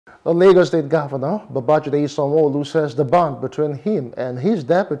The Lagos State Governor, Babajide Sanwo-Olu, says the bond between him and his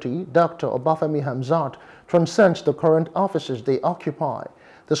deputy, Dr. Obafemi Hamzat, transcends the current offices they occupy,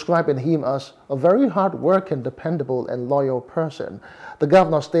 describing him as a very hard-working, dependable and loyal person. The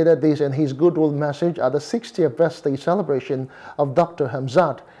governor stated this in his goodwill message at the 60th birthday celebration of Dr.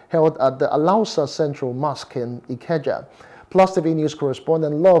 Hamzat, held at the Alausa Central Mosque in Ikeja. Plus TV News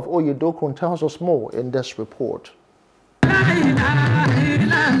correspondent Love Oyedokun tells us more in this report.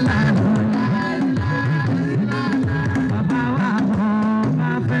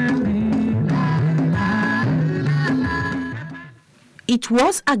 It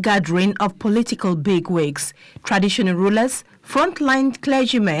was a gathering of political bigwigs, traditional rulers, frontline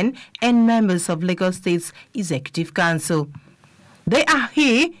clergymen, and members of Lagos State's Executive Council. They are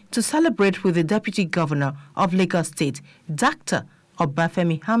here to celebrate with the Deputy Governor of Lagos State, Dr.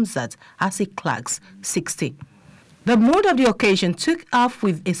 Obafemi Hamzat, as he clocks 60. The mood of the occasion took off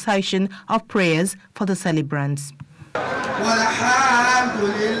with a session of prayers for the celebrants.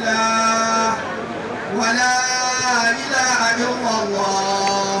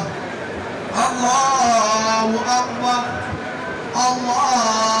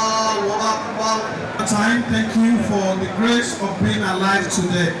 Thank you for the grace of being alive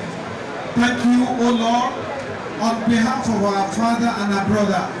today. Thank you, O Lord, on behalf of our father and our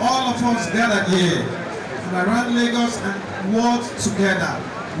brother, all of us gathered here from around Lagos and world together.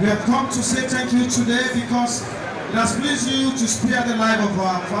 We have come to say thank you today because it has pleased you to spare the life of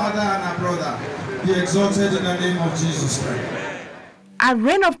our father and our brother. Be exalted in the name of Jesus Christ. A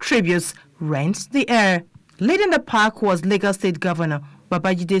rain of tributes rent the air. Leading the park was Lagos State Governor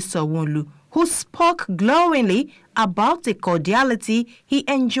Babajide Sanwo-Olu, who spoke glowingly about the cordiality he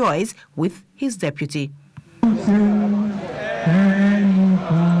enjoys with his deputy.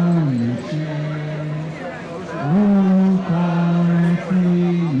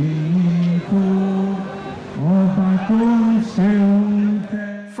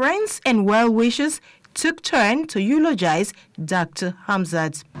 Friends and well-wishers took turn to eulogize Dr.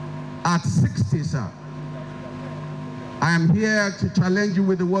 Hamzat. At 60, sir, I am here to challenge you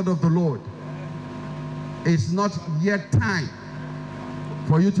with the word of the Lord. It's not yet time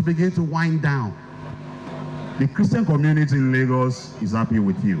for you to begin to wind down. The Christian community in Lagos is happy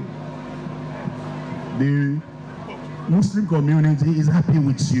with you. The Muslim community is happy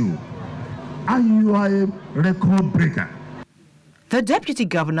with you. And you are a record breaker. The deputy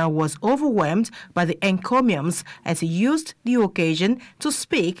governor was overwhelmed by the encomiums as he used the occasion to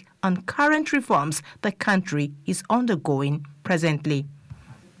speak on current reforms the country is undergoing presently.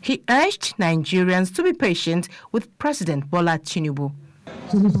 He urged Nigerians to be patient with President Bola Tinubu.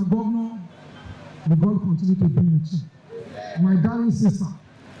 So, Mr. Governor, may God continue to be with you. My darling sister,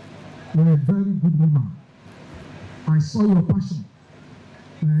 you're a very good woman. I saw your passion.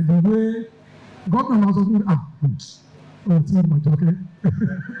 The way Governor was talking, oh, it's not much, okay?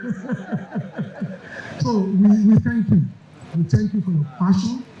 So, we thank you. We thank you for your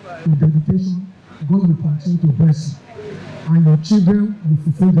passion, your dedication. God will continue to bless you. And your children will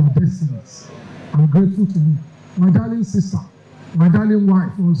fulfill their destinies. I'm grateful to you. My darling sister, my darling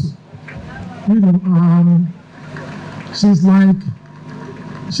wife also. You know, she's like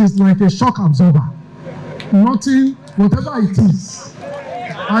a shock absorber. Nothing, whatever it is.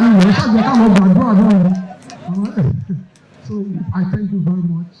 So I thank you very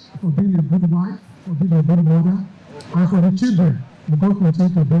much for being a good wife, for being a good mother, and for the children. May God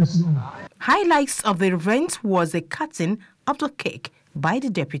continue to bless you all. Highlights of the event was the cutting of the cake by the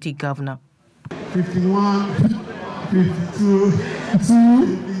deputy governor. 51, 52,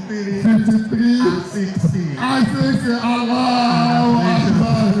 53, and 60. I thank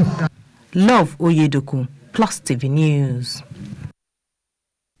Allah. Love Oyedokun, Plus TV News.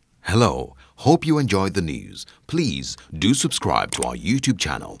 Hello, hope you enjoyed the news. Please do subscribe to our YouTube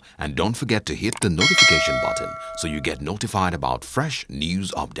channel and don't forget to hit the notification button so you get notified about fresh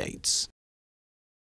news updates.